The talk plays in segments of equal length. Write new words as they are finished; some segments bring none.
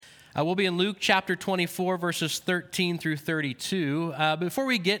We'll be in Luke chapter 24, verses 13 through 32. Before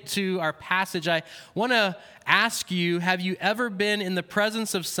we get to our passage, I want to ask you, have you ever been in the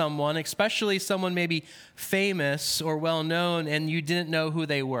presence of someone, especially someone maybe famous or well-known, and you didn't know who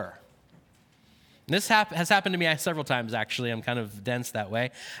they were? This has happened to me several times, actually. I'm kind of dense that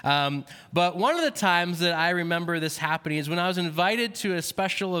way. But one of the times that I remember this happening is when I was invited to a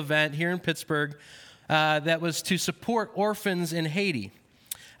special event here in Pittsburgh that was to support orphans in Haiti.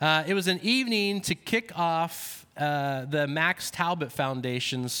 It was an evening to kick off the Max Talbot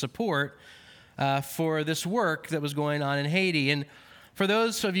Foundation's support for this work that was going on in Haiti. And for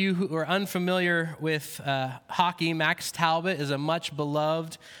those of you who are unfamiliar with hockey, Max Talbot is a much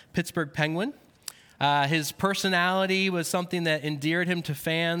beloved Pittsburgh Penguin. His personality was something that endeared him to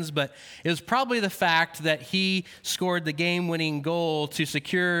fans, but it was probably the fact that he scored the game-winning goal to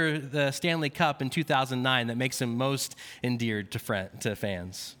secure the Stanley Cup in 2009 that makes him most endeared to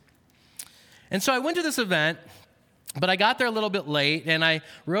fans. And so I went to this event, but I got there a little bit late, and I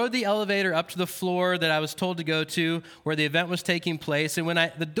rode the elevator up to the floor that I was told to go to where the event was taking place. And when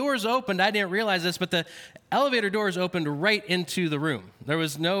the doors opened, I didn't realize this, but the elevator doors opened right into the room. There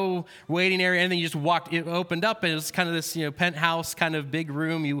was no waiting area, anything. You just walked, it opened up, and it was kind of this, penthouse kind of big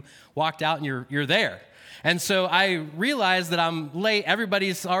room. You walked out, and you're there. And so I realized that I'm late.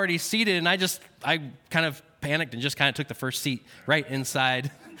 Everybody's already seated, and I kind of panicked and just kind of took the first seat right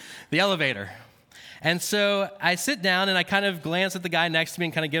inside the elevator. And so I sit down and I kind of glance at the guy next to me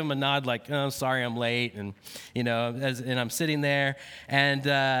and kind of give him a nod like, oh, sorry, I'm late. And, and I'm sitting there. And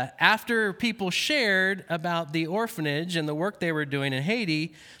after people shared about the orphanage and the work they were doing in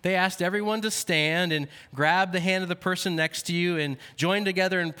Haiti, they asked everyone to stand and grab the hand of the person next to you and join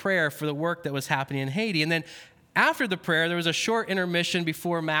together in prayer for the work that was happening in Haiti. And then after the prayer, there was a short intermission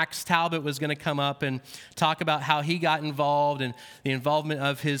before Max Talbot was going to come up and talk about how he got involved and the involvement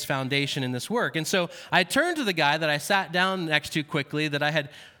of his foundation in this work. And so I turned to the guy that I sat down next to quickly, that I had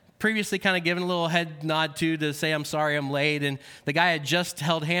previously kind of given a little head nod to say, I'm sorry, I'm late. And the guy I had just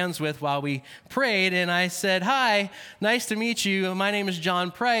held hands with while we prayed. And I said, hi, nice to meet you. My name is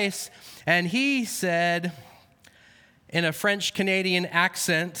John Price. And he said, in a French-Canadian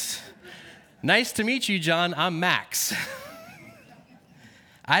accent, nice to meet you, John. I'm Max.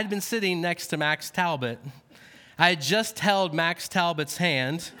 I'd been sitting next to Max Talbot. I had just held Max Talbot's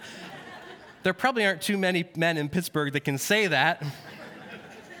hand. There probably aren't too many men in Pittsburgh that can say that.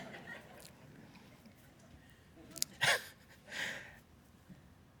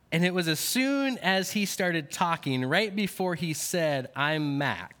 And it was as soon as he started talking, right before he said, I'm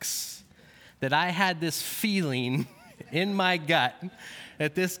Max, that I had this feeling in my gut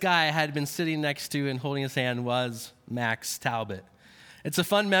that this guy I had been sitting next to and holding his hand was Max Talbot. It's a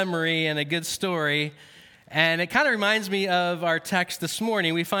fun memory and a good story, and it kind of reminds me of our text this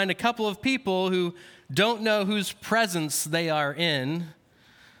morning. We find a couple of people who don't know whose presence they are in,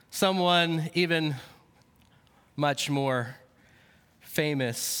 someone even much more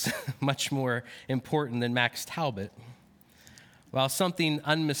famous, much more important than Max Talbot. While something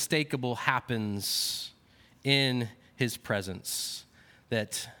unmistakable happens in his presence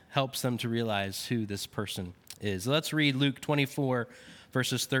that helps them to realize who this person is. Let's read Luke 24,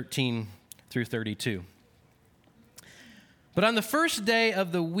 verses 13 through 32. But on the first day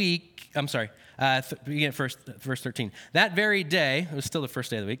of the week, begin at verse 13. That very day, it was still the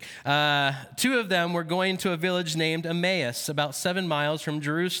first day of the week, two of them were going to a village named Emmaus, about 7 miles from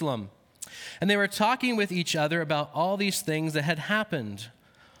Jerusalem. And they were talking with each other about all these things that had happened.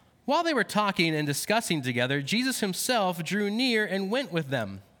 While they were talking and discussing together, Jesus himself drew near and went with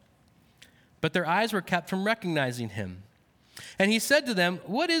them. But their eyes were kept from recognizing him. And he said to them,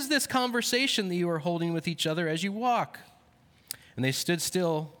 what is this conversation that you are holding with each other as you walk? And they stood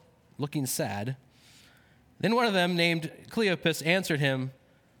still, looking sad. Then one of them, named Cleopas, answered him,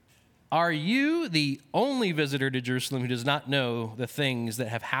 are you the only visitor to Jerusalem who does not know the things that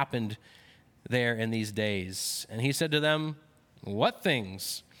have happened there in these days? And he said to them, what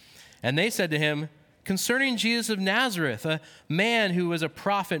things? And they said to him, concerning Jesus of Nazareth, a man who was a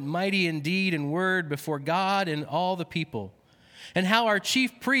prophet, mighty in deed and word before God and all the people, and how our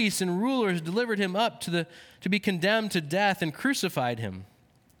chief priests and rulers delivered him up to be condemned to death and crucified him.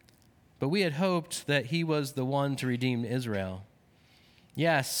 But we had hoped that he was the one to redeem Israel.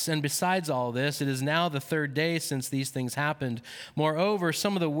 Yes, and besides all this, it is now the third day since these things happened. Moreover,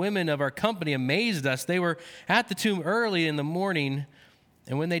 some of the women of our company amazed us. They were at the tomb early in the morning,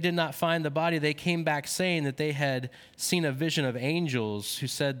 and when they did not find the body, they came back saying that they had seen a vision of angels who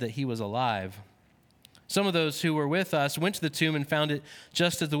said that he was alive. Some of those who were with us went to the tomb and found it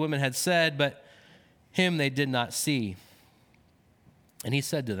just as the women had said, but him they did not see. And he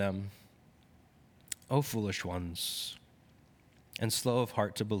said to them, O foolish ones, and slow of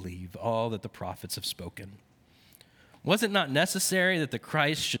heart to believe all that the prophets have spoken. Was it not necessary that the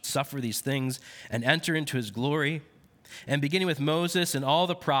Christ should suffer these things and enter into his glory? And beginning with Moses and all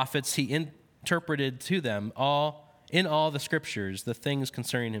the prophets, he interpreted to them in all the scriptures the things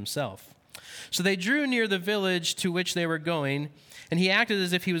concerning himself. So they drew near the village to which they were going, and he acted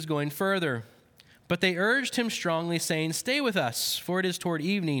as if he was going further. But they urged him strongly, saying, Stay with us, for it is toward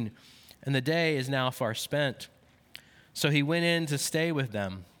evening, and the day is now far spent. So he went in to stay with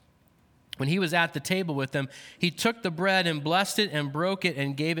them. When he was at the table with them, he took the bread and blessed it and broke it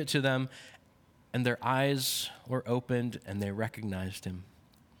and gave it to them, and their eyes were opened, and they recognized him.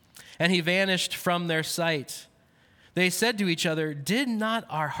 And he vanished from their sight. They said to each other, Did not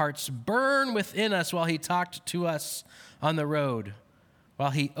our hearts burn within us while he talked to us on the road,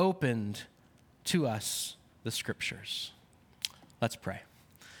 while he opened to us the scriptures? Let's pray.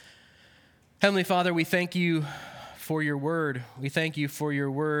 Heavenly Father, we thank you for your word. We thank you for your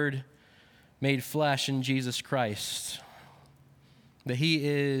word made flesh in Jesus Christ, that he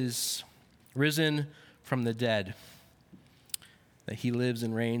is risen from the dead, that he lives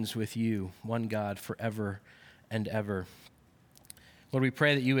and reigns with you, one God, forever and ever. Lord, we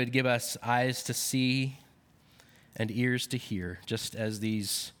pray that you would give us eyes to see and ears to hear, just as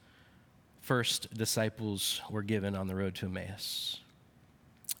these first disciples were given on the road to Emmaus.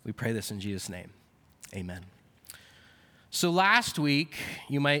 We pray this in Jesus' name. Amen. So last week,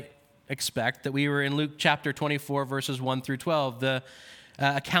 you might expect that we were in Luke chapter 24, verses 1 through 12, the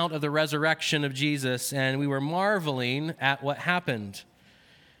account of the resurrection of Jesus, and we were marveling at what happened.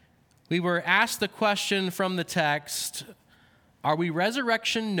 We were asked the question from the text, are we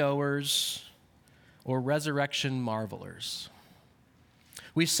resurrection knowers or resurrection marvelers?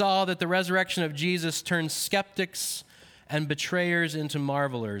 We saw that the resurrection of Jesus turned skeptics and betrayers into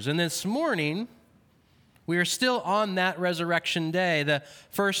marvelers. And this morning, we are still on that resurrection day, the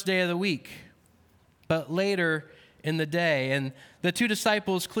first day of the week, but later in the day. And the two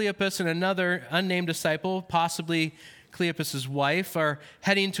disciples, Cleopas and another unnamed disciple, possibly Cleopas's wife, are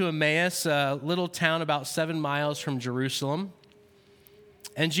heading to Emmaus, a little town about 7 miles from Jerusalem.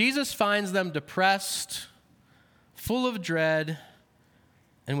 And Jesus finds them depressed, full of dread,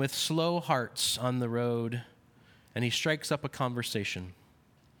 and with slow hearts on the road, and he strikes up a conversation.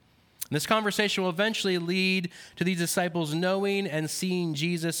 This conversation will eventually lead to these disciples knowing and seeing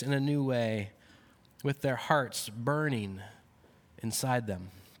Jesus in a new way, with their hearts burning inside them.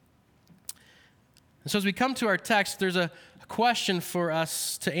 And so as we come to our text, there's a question for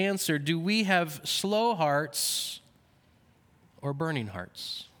us to answer. Do we have slow hearts or burning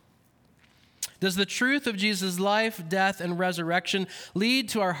hearts? Does the truth of Jesus' life, death, and resurrection lead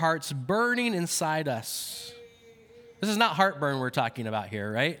to our hearts burning inside us? This is not heartburn we're talking about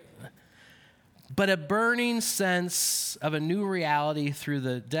here, right? But a burning sense of a new reality through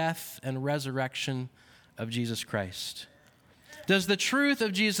the death and resurrection of Jesus Christ. Does the truth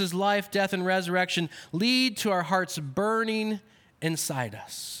of Jesus' life, death, and resurrection lead to our hearts burning inside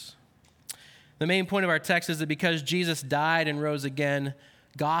us? The main point of our text is that because Jesus died and rose again,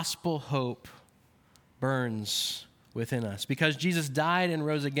 gospel hope burns within us. Because Jesus died and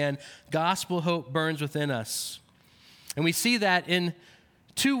rose again, gospel hope burns within us. And we see that in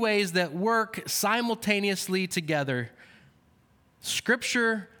two ways that work simultaneously together: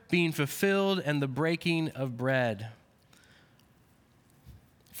 Scripture being fulfilled and the breaking of bread.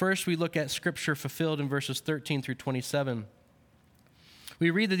 First, we look at Scripture fulfilled in verses 13 through 27.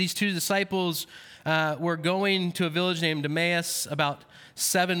 We read that these two disciples were going to a village named Emmaus, about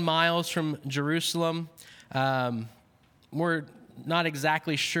 7 miles from Jerusalem. We're not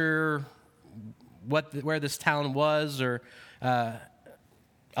exactly sure where this town was, or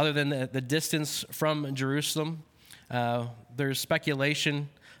other than the distance from Jerusalem. There's speculation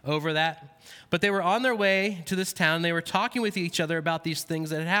over that. But they were on their way to this town. They were talking with each other about these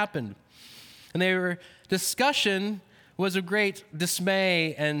things that had happened. And their discussion was of great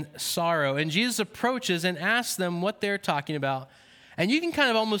dismay and sorrow. And Jesus approaches and asks them what they're talking about. And you can kind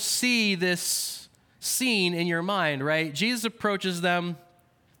of almost see this scene in your mind, right? Jesus approaches them,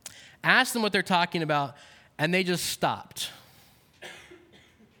 asks them what they're talking about, and they just stopped.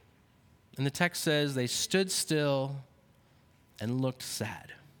 And the text says they stood still and looked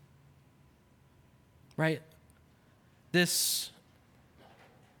sad. Right? This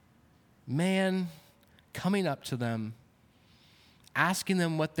man coming up to them, asking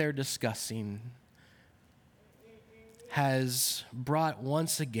them what they're discussing, has brought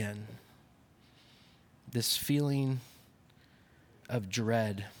once again this feeling of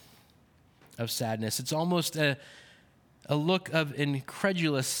dread, of sadness. It's almost A look of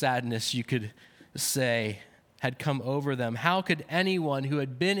incredulous sadness, you could say, had come over them. How could anyone who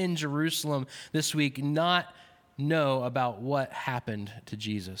had been in Jerusalem this week not know about what happened to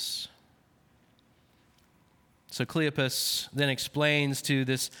Jesus? So Cleopas then explains to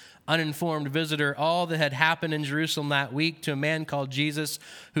this uninformed visitor all that had happened in Jerusalem that week to a man called Jesus,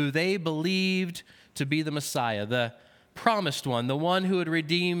 who they believed to be the Messiah, the promised one, the one who would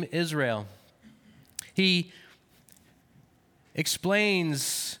redeem Israel. He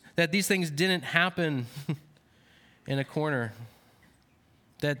explains that these things didn't happen in a corner,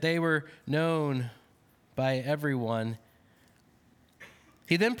 that they were known by everyone.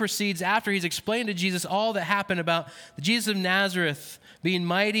 He then proceeds, after he's explained to Jesus all that happened about Jesus of Nazareth being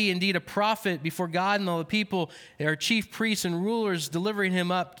mighty, indeed a prophet before God and all the people, our chief priests and rulers delivering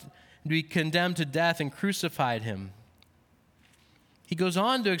him up to be condemned to death and crucified him. He goes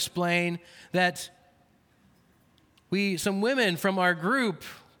on to explain that some women from our group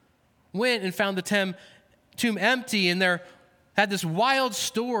went and found the tomb empty, and they had this wild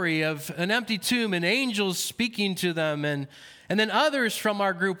story of an empty tomb and angels speaking to them. And then others from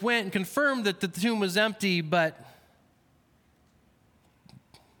our group went and confirmed that the tomb was empty, but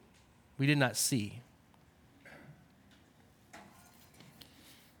we did not see.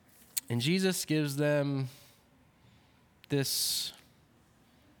 And Jesus gives them this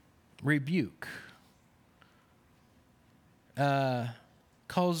rebuke,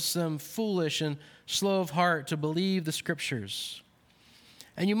 calls them foolish and slow of heart to believe the scriptures.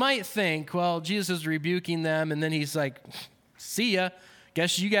 And you might think, well, Jesus is rebuking them, and then he's like, see ya.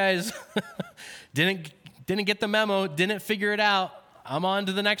 Guess you guys didn't get the memo, didn't figure it out. I'm on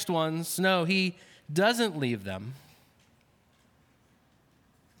to the next ones. No, he doesn't leave them.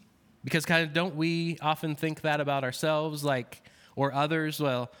 Because kind of don't we often think that about ourselves, like, or others?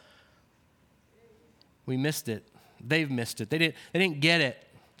 Well, we missed it. They've missed it. They didn't get it.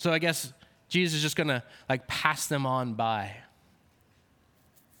 So I guess Jesus is just going to like pass them on by.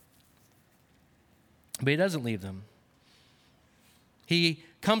 But he doesn't leave them. He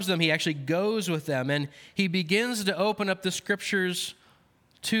comes to them, he actually goes with them, and he begins to open up the scriptures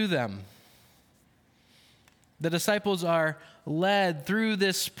to them. The disciples are led through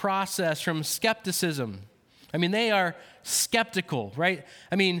this process from skepticism. I mean, they are skeptical, right?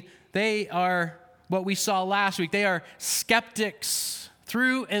 I mean, they are what we saw last week. They are skeptics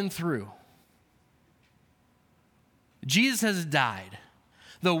through and through. Jesus has died.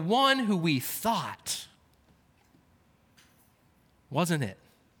 The one who we thought wasn't it.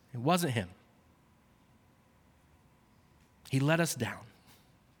 It wasn't him. He let us down.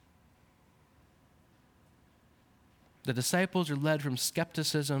 The disciples are led from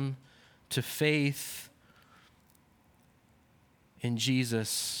skepticism to faith in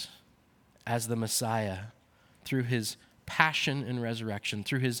Jesus as the Messiah through his passion and resurrection,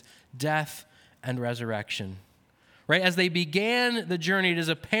 through his death and resurrection. Right? As they began the journey, it is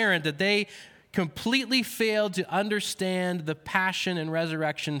apparent that they completely failed to understand the passion and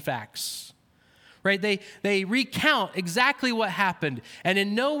resurrection facts. Right? They recount exactly what happened, and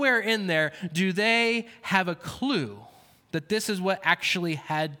in nowhere in there do they have a clue that this is what actually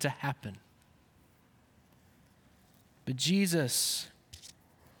had to happen. But Jesus,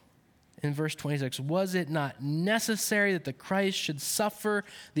 in verse 26, was it not necessary that the Christ should suffer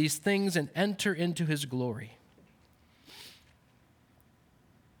these things and enter into his glory?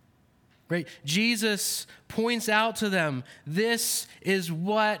 Right? Jesus points out to them, this is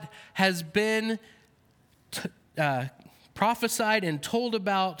what has been prophesied and told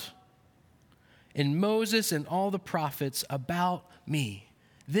about in Moses and all the prophets about me.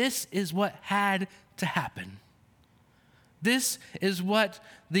 This is what had to happen. This is what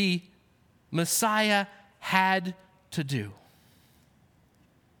the Messiah had to do.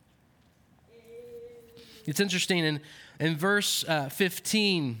 It's interesting, in verse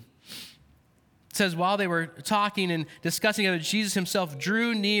 15, it says, while they were talking and discussing it, Jesus himself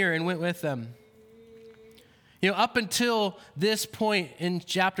drew near and went with them. You know, up until this point in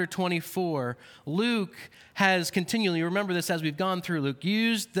chapter 24, Luke has continually, remember this as we've gone through, Luke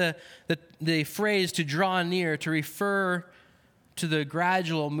used the phrase to draw near to refer to the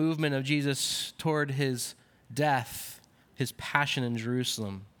gradual movement of Jesus toward his death, his passion in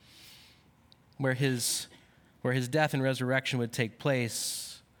Jerusalem, where his death and resurrection would take place.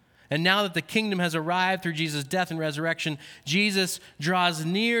 And now that the kingdom has arrived through Jesus' death and resurrection, Jesus draws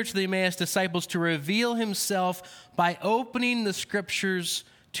near to the Emmaus disciples to reveal himself by opening the scriptures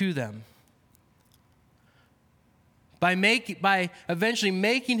to them. By eventually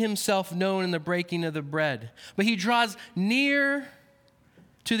making himself known in the breaking of the bread. But he draws near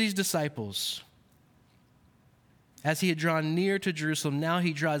to these disciples. As he had drawn near to Jerusalem, now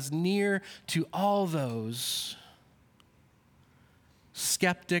he draws near to all those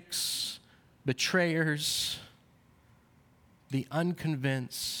skeptics, betrayers, the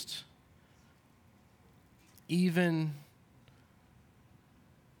unconvinced, even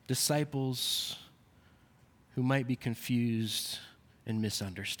disciples who might be confused and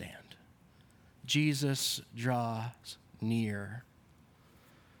misunderstand. Jesus draws near.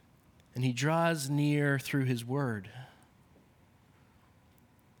 And he draws near through his word.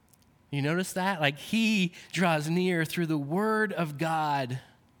 You notice that? Like he draws near through the word of God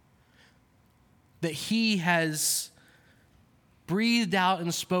that he has breathed out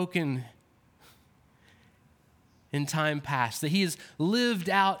and spoken in time past, that he has lived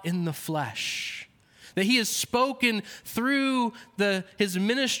out in the flesh, that he has spoken through his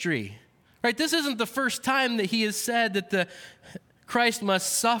ministry. Right? This isn't the first time that he has said that Christ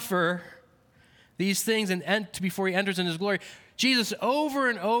must suffer these things and before he enters in his glory. Jesus over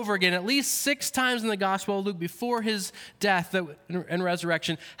and over again, at least 6 times in the Gospel of Luke before his death and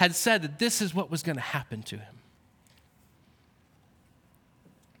resurrection, had said that this is what was going to happen to him.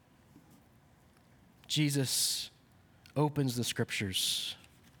 Jesus opens the scriptures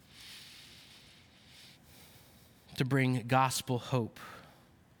to bring gospel hope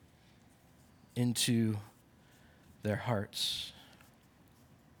into their hearts.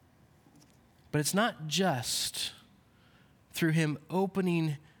 But it's not just through him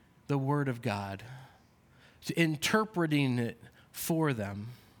opening the Word of God, interpreting it for them.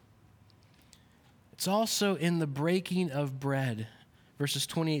 It's also in the breaking of bread, verses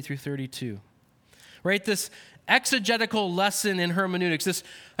 28 through 32. Right? This exegetical lesson in hermeneutics.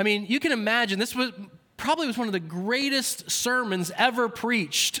 You can imagine this was one of the greatest sermons ever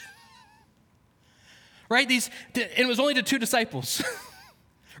preached. Right? And it was only to 2 disciples.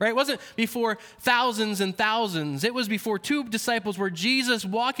 Right? It wasn't before thousands and thousands. It was before 2 disciples where Jesus,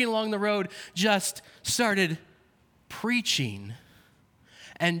 walking along the road, just started preaching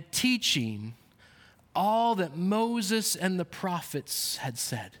and teaching all that Moses and the prophets had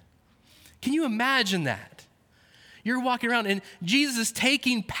said. Can you imagine that? You're walking around and Jesus is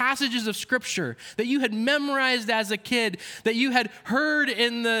taking passages of Scripture that you had memorized as a kid, that you had heard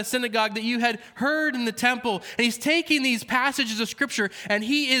in the synagogue, that you had heard in the temple. And he's taking these passages of Scripture and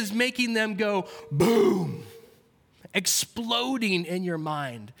he is making them go boom, exploding in your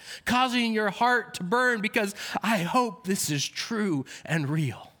mind, causing your heart to burn because I hope this is true and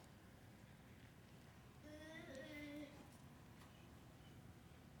real.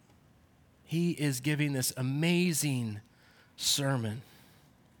 He is giving this amazing sermon.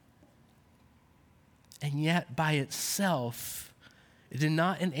 And yet, by itself, it did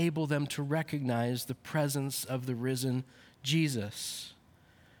not enable them to recognize the presence of the risen Jesus.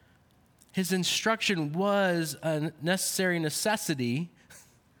 His instruction was a necessary necessity,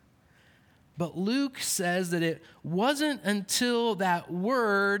 but Luke says that it wasn't until that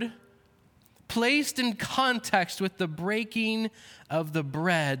word placed in context with the breaking of the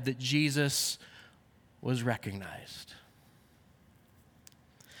bread that Jesus was recognized.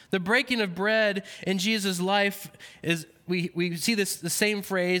 The breaking of bread in Jesus' life is, we see the same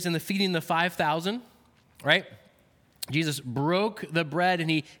phrase in the feeding the 5,000, right? Jesus broke the bread and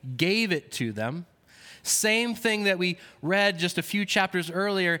he gave it to them. Same thing that we read just a few chapters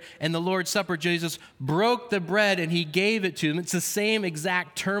earlier in the Lord's Supper. Jesus broke the bread and he gave it to them. It's the same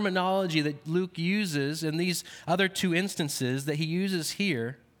exact terminology that Luke uses in these other 2 instances that he uses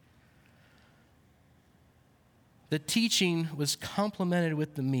here. The teaching was complemented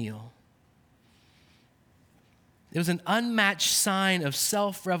with the meal. It was an unmatched sign of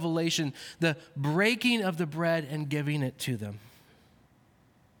self-revelation, the breaking of the bread and giving it to them.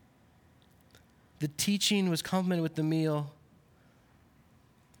 The teaching was complemented with the meal.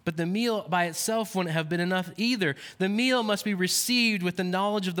 But the meal by itself wouldn't have been enough either. The meal must be received with the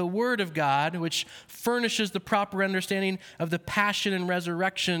knowledge of the Word of God, which furnishes the proper understanding of the passion and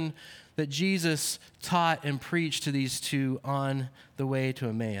resurrection that Jesus taught and preached to these 2 on the way to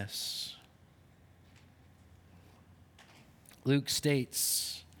Emmaus. Luke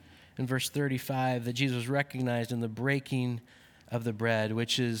states in verse 35 that Jesus was recognized in the breaking of the bread,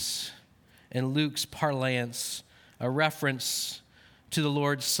 which is, in Luke's parlance, a reference to the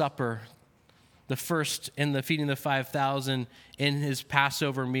Lord's Supper, the first in the feeding the 5,000 in his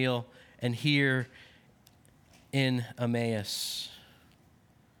Passover meal, and here in Emmaus.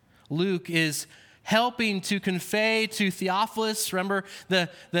 Luke is helping to convey to Theophilus, remember the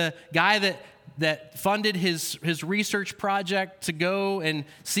guy that funded his research project to go and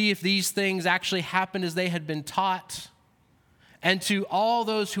see if these things actually happened as they had been taught. And to all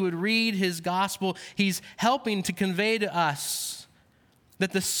those who would read his gospel, he's helping to convey to us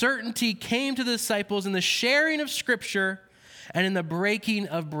that the certainty came to the disciples in the sharing of Scripture and in the breaking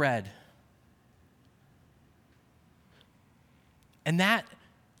of bread. And that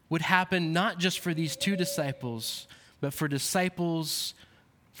would happen not just for these two disciples, but for disciples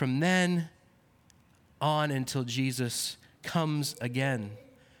from then on until Jesus comes again.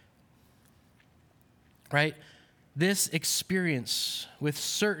 Right? This experience with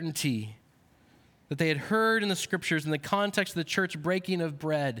certainty that they had heard in the Scriptures in the context of the church breaking of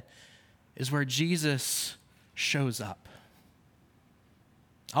bread is where Jesus shows up.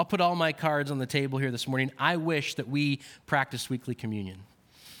 I'll put all my cards on the table here this morning. I wish that we practiced weekly communion.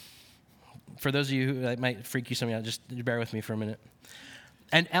 For those of you who that might freak you something out, just bear with me for a minute.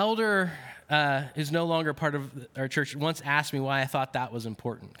 An elder who's no longer part of our church once asked me why I thought that was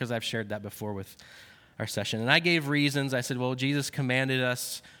important, because I've shared that before with our session. And I gave reasons. I said, well, Jesus commanded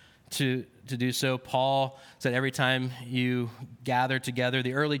us to do so. Paul said every time you gather together,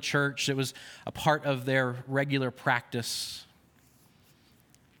 the early church, it was a part of their regular practice.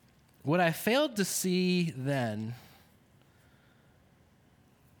 What I failed to see then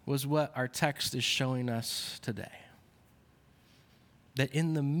was what our text is showing us today. That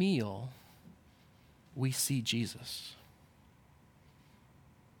in the meal, we see Jesus.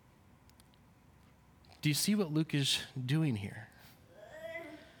 Do you see what Luke is doing here?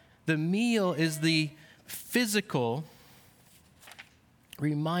 The meal is the physical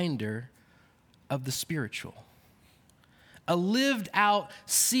reminder of the spiritual. A lived out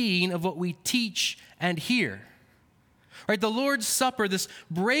scene of what we teach and hear. Right? The Lord's Supper, this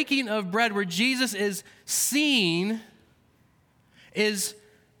breaking of bread where Jesus is seen, is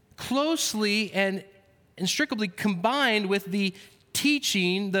closely and inextricably combined with the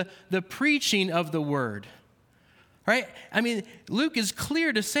teaching, the preaching of the word. Right? I mean, Luke is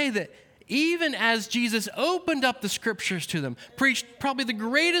clear to say that even as Jesus opened up the Scriptures to them, preached probably the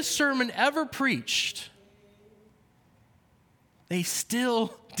greatest sermon ever preached, they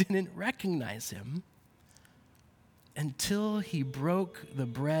still didn't recognize him until he broke the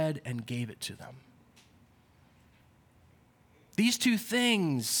bread and gave it to them. These two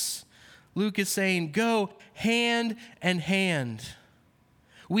things, Luke is saying, go hand in hand.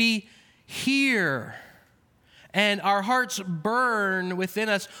 We hear and our hearts burn within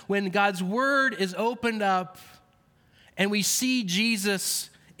us when God's word is opened up and we see Jesus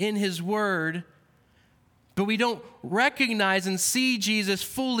in his word, but we don't recognize and see Jesus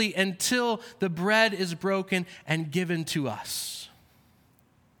fully until the bread is broken and given to us.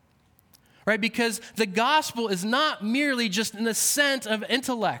 Right? Because the gospel is not merely just an assent of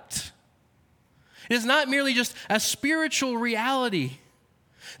intellect. It is not merely just a spiritual reality.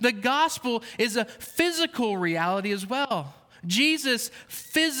 The gospel is a physical reality as well. Jesus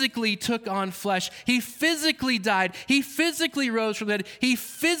physically took on flesh. He physically died. He physically rose from the dead. He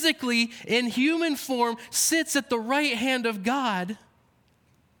physically, in human form, sits at the right hand of God.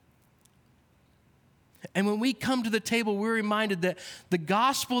 And when we come to the table, we're reminded that the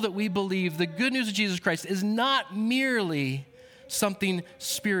gospel that we believe, the good news of Jesus Christ, is not merely something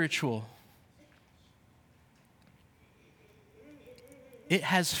spiritual. It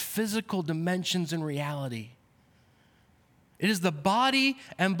has physical dimensions and reality. It is the body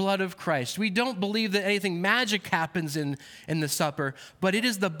and blood of Christ. We don't believe that anything magic happens in the supper, but it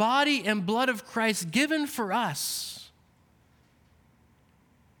is the body and blood of Christ given for us.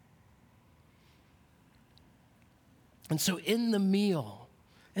 And so in the meal,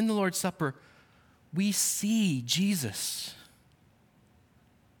 in the Lord's Supper, we see Jesus.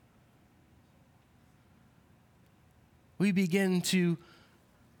 We begin to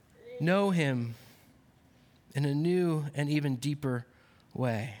know him in a new and even deeper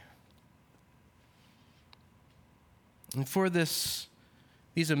way. And for these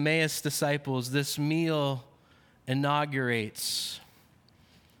Emmaus disciples, this meal inaugurates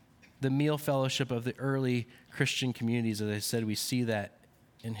the meal fellowship of the early Christian communities. As I said, we see that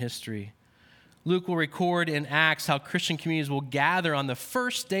in history. Luke will record in Acts how Christian communities will gather on the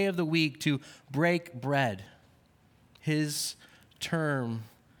first day of the week to break bread. His term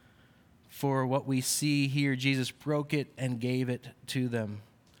for what we see here, Jesus broke it and gave it to them.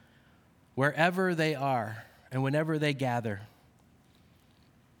 Wherever they are and whenever they gather.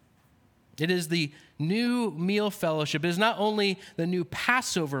 It is the new meal fellowship. It is not only the new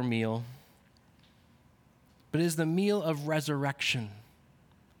Passover meal, but it is the meal of resurrection,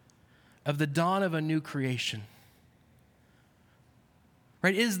 of the dawn of a new creation.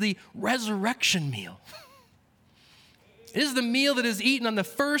 Right? It is the resurrection meal. It is the meal that is eaten on the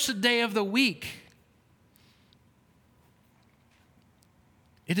first day of the week.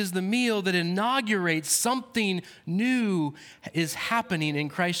 It is the meal that inaugurates something new is happening in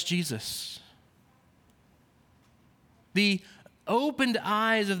Christ Jesus. The opened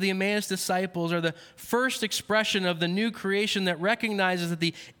eyes of the Emmaus disciples are the first expression of the new creation that recognizes that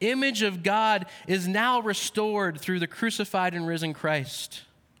the image of God is now restored through the crucified and risen Christ.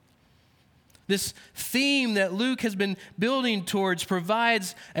 This theme that Luke has been building towards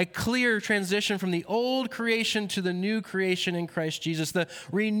provides a clear transition from the old creation to the new creation in Christ Jesus, the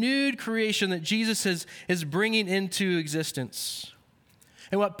renewed creation that Jesus is bringing into existence.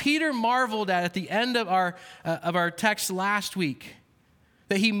 And what Peter marveled at the end of our text last week,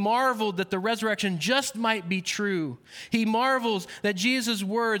 that he marveled that the resurrection just might be true. He marvels that Jesus'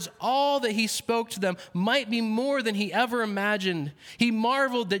 words, all that he spoke to them, might be more than he ever imagined. He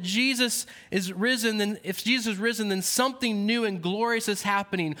marveled that Jesus is risen, and if Jesus is risen, then something new and glorious is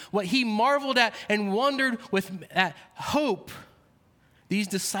happening. What he marveled at and wondered with at hope, these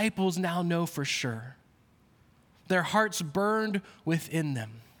disciples now know for sure. Their hearts burned within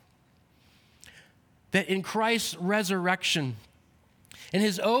them. That in Christ's resurrection, and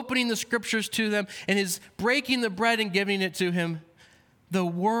his opening the scriptures to them, and his breaking the bread and giving it to him, the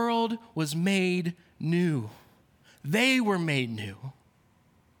world was made new. They were made new.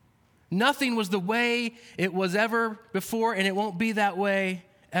 Nothing was the way it was ever before, and it won't be that way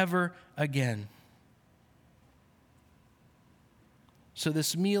ever again. So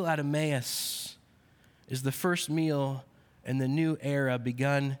this meal at Emmaus is the first meal in the new era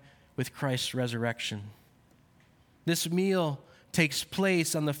begun with Christ's resurrection. This meal takes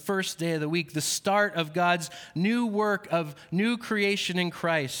place on the first day of the week, the start of God's new work of new creation in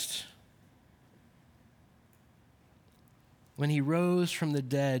Christ. When he rose from the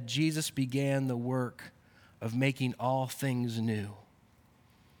dead, Jesus began the work of making all things new.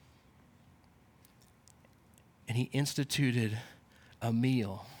 And he instituted a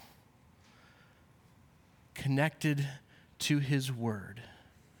meal connected to his word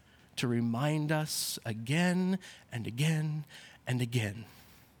to remind us again and again and again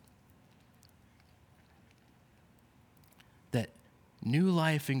that new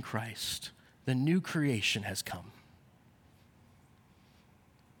life in Christ, the new creation has come.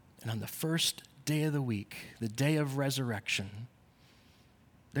 And on the first day of the week, the day of resurrection,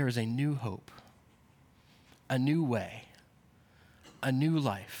 there is a new hope, a new way, a new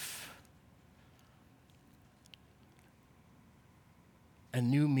life, a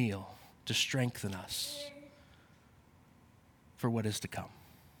new meal to strengthen us for what is to come.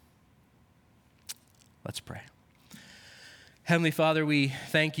 Let's pray. Heavenly Father, we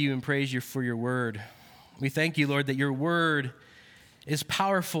thank you and praise you for your word. We thank you, Lord, that your word is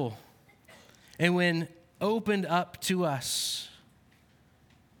powerful. And when opened up to us,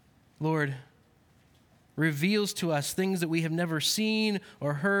 Lord, reveals to us things that we have never seen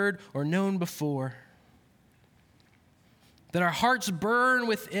or heard or known before. That our hearts burn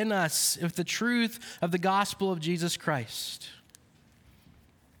within us with the truth of the gospel of Jesus Christ.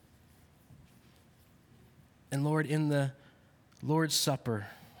 And Lord, in the Lord's Supper,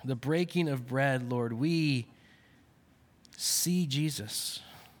 the breaking of bread, Lord, we see Jesus.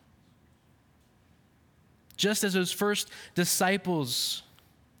 Just as those first disciples,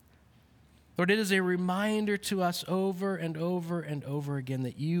 Lord, it is a reminder to us over and over and over again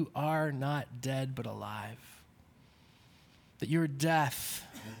that you are not dead but alive. That your death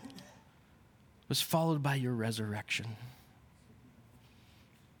was followed by your resurrection.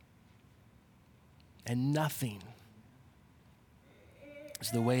 And nothing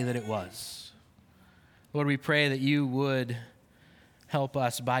is the way that it was. Lord, we pray that you would help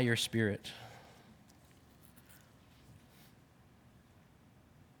us by your Spirit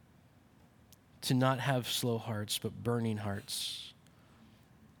to not have slow hearts, but burning hearts.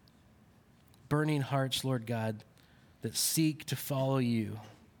 Burning hearts, Lord God, that seek to follow you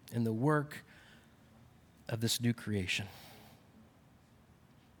in the work of this new creation.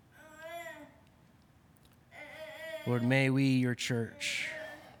 Lord, may we, your church,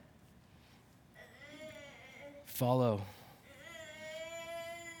 follow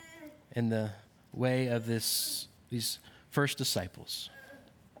in the way of these first disciples.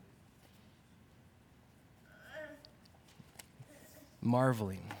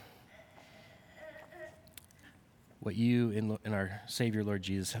 Marveling what you and our Savior, Lord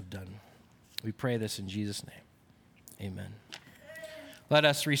Jesus, have done. We pray this in Jesus' name. Amen. Let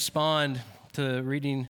us respond to reading